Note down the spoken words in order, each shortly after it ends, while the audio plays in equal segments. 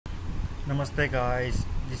Namaste guys,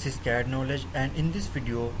 this is CAD Knowledge, and in this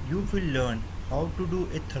video you will learn how to do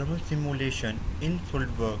a thermal simulation in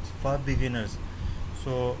Solidworks for beginners.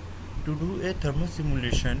 So to do a thermal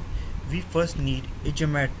simulation we first need a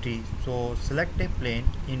geometry. So select a plane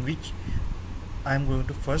in which I am going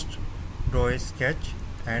to first draw a sketch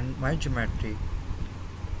and my geometry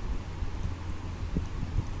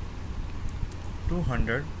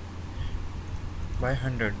 200 by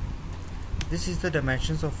 100. This is the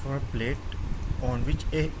dimensions of our plate on which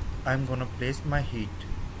I'm gonna place my heat.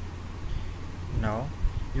 Now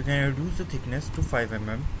you can reduce the thickness to 5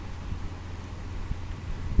 mm.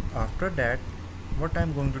 After that, what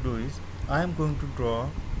I'm going to do is I'm going to draw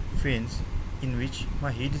fins in which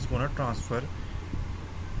my heat is gonna transfer.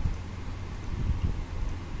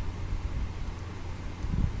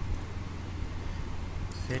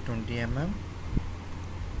 Say 20 mm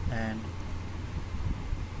and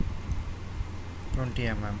 20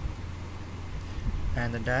 mm,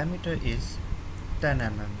 and the diameter is 10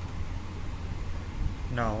 mm.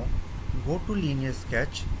 Now go to linear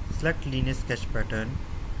sketch, select linear sketch pattern.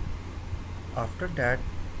 After that,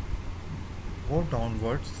 go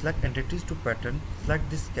downwards, select entities to pattern, select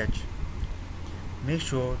this sketch. Make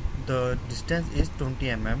sure the distance is 20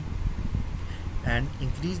 mm and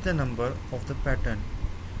increase the number of the pattern.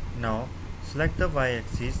 Now select the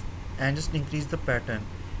y-axis and just increase the pattern.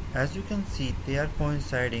 As you can see, they are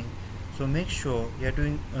coinciding, so make sure you are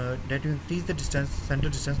doing that you increase the distance, center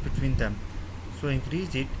distance between them. So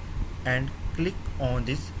increase it and click on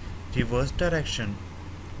this reverse direction.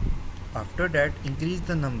 After that, increase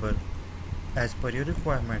the number as per your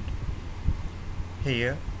requirement.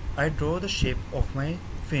 Here I draw the shape of my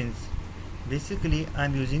fins. Basically I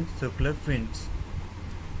am using circular fins.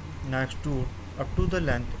 Now extrude up to the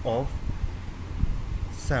length of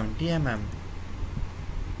 70 mm.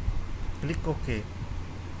 Click OK.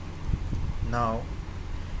 Now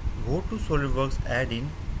go to Solidworks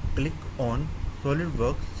add-in, click on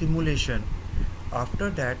Solidworks simulation.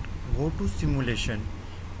 After that, go to simulation.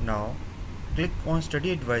 Now click on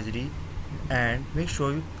study advisory and make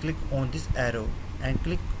sure you click on this arrow and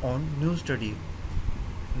click on new study.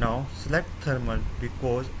 Now select thermal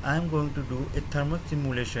because I am going to do a thermal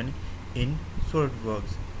simulation in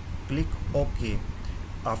Solidworks. Click OK.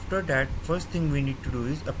 After that, first thing we need to do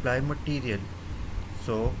is apply material.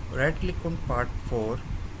 So right click on part 4,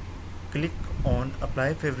 click on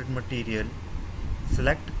apply favorite material,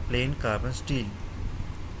 select plain carbon steel.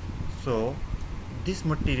 So this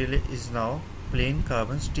material is now plain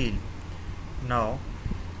carbon steel. Now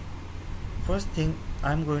first thing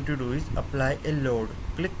I'm going to do is apply a load.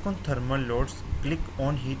 Click on thermal loads, click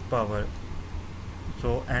on heat power.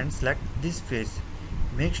 So and select this face.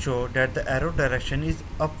 Make sure that the arrow direction is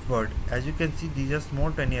upward. As you can see, these are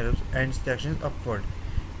small tiny arrows and its direction is upward.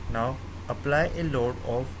 Now apply a load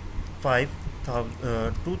of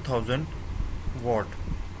 2000 watt.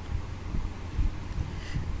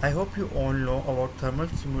 I hope you all know about thermal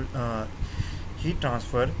heat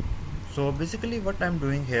transfer. So basically what I am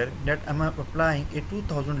doing here, that I am applying a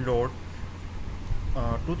 2000 load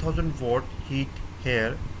 2000 watt heat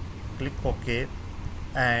here. Click OK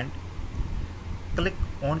and click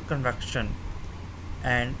on convection,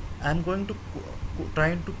 and I'm going to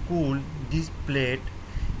trying to cool this plate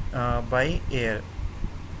by air.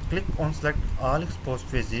 Click on select all exposed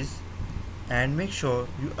faces and make sure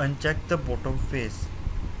you uncheck the bottom face.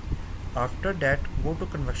 After that, go to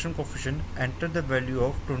convection coefficient, enter the value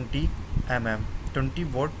of 20 mm, 20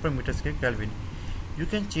 watt per meter square Kelvin. You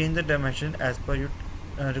can change the dimension as per your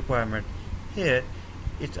requirement. Here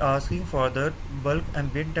it's asking for the bulk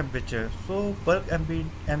ambient temperature. So bulk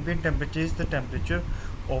ambient temperature is the temperature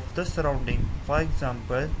of the surrounding. For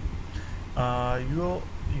example, you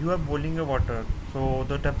are boiling a water, so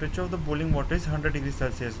the temperature of the boiling water is 100 degrees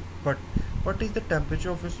Celsius, but what is the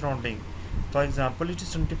temperature of your surrounding? For example, it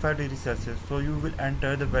is 25 degrees Celsius, so you will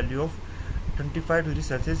enter the value of 25 degrees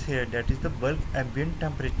Celsius here, that is the bulk ambient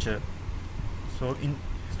temperature. So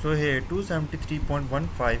here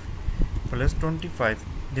 273.15 plus 25.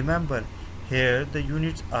 Remember, here the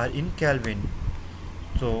units are in Kelvin,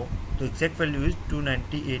 so the exact value is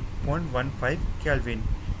 298.15 Kelvin.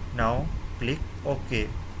 Now click OK.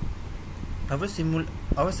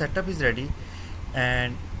 Our setup is ready,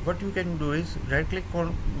 and what you can do is right click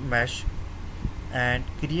on mesh and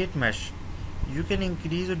create mesh. You can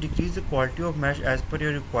increase or decrease the quality of mesh as per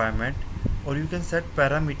your requirement, or you can set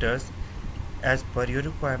parameters as per your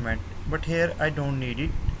requirement, but here I don't need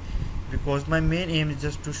it because my main aim is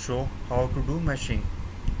just to show how to do meshing.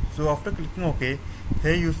 So after clicking OK,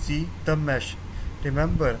 here you see the mesh.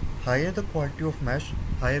 Remember, higher the quality of mesh,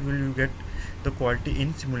 higher will you get the quality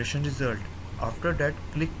in simulation result. After that,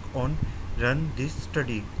 click on run this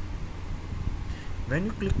study. When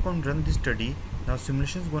you click on run this study, now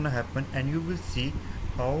simulation is gonna happen and you will see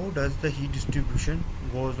how does the heat distribution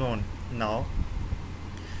goes on. Now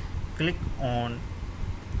click on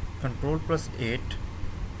Control plus 8.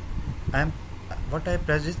 What I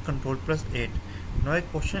press is Control plus 8. Now a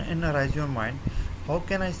question arises in your mind, how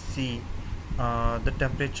can I see the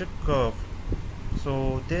temperature curve?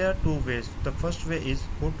 So there are two ways. The first way is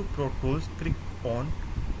go to Pro Tools, click on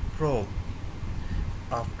Probe.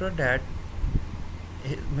 After that,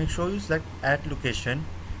 make sure you select Add Location.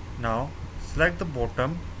 Now select the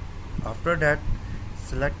bottom. After that,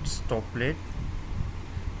 select stop plate.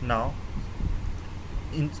 Now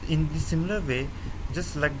in the similar way,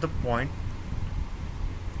 just select the point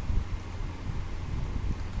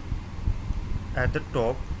at the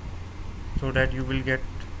top so that you will get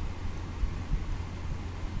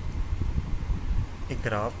a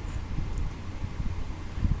graph.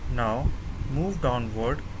 Now move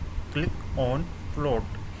downward, click on plot.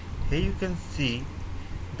 Here you can see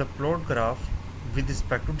the plot graph with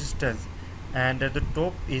respect to distance, and at the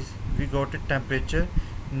top is we got a temperature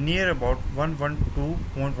near about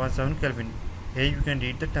 112.17 Kelvin. Here you can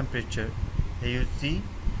read the temperature. Here you see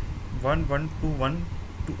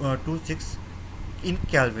 112126 in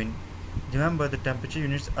Kelvin. Remember, the temperature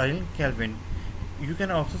units are in Kelvin. You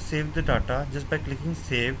can also save the data just by clicking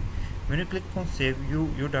save. When you click on save,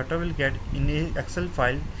 your data will get in a Excel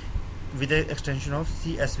file with the extension of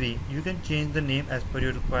CSV. You can change the name as per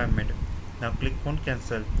your requirement. Now click on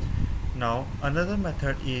cancel. Now another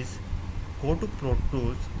method is go to Pro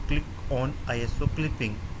Tools, click on ISO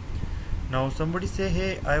clipping. Now somebody say,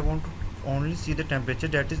 hey, I want to only see the temperature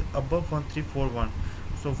that is above 1341.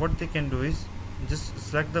 So what they can do is just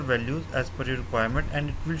select the values as per your requirement and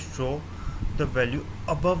it will show the value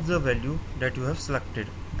above the value that you have selected.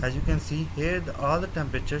 As you can see here, all the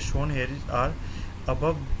temperatures shown here are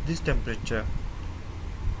above this temperature.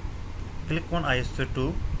 Click on ISO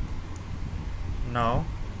 2. Now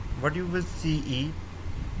what you will see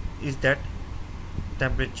is that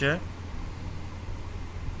temperature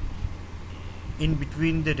in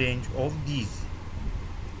between the range of these.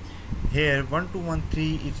 Here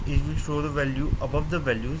 1213 it will show the value above the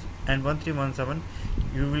values, and 1317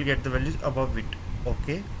 you will get the values above it.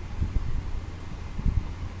 Okay.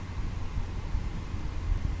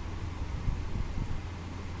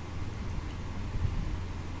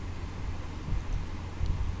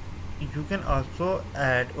 You can also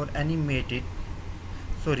add or animate it.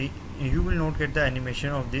 Sorry, you will not get the animation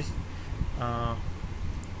of this.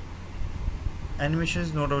 Animation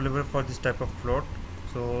is not available for this type of plot,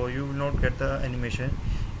 so you will not get the animation.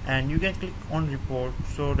 And you can click on report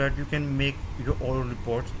so that you can make your own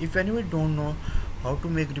reports. If anyone don't know how to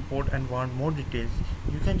make report and want more details,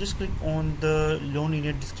 you can just click on the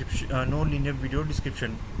non-linear description, non-linear video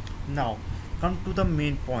description. Now come to the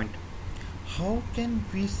main point. How can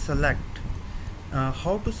we select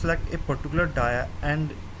how to select a particular dia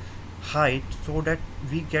and height so that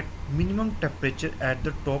we get minimum temperature at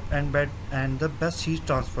the top and the best heat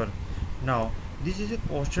transfer? Now this is a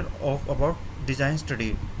question of about design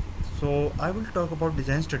study, so I will talk about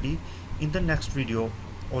design study in the next video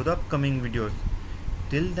or the upcoming videos.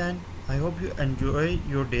 Till then, I hope you enjoy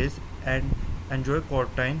your days and enjoy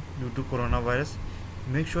quarantine due to coronavirus.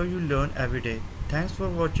 Make sure you learn every day. Thanks for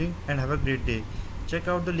watching and have a great day. Check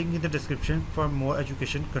out the link in the description for more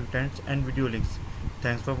education contents and video links.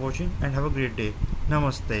 Thanks for watching and have a great day.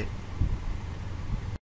 Namaste.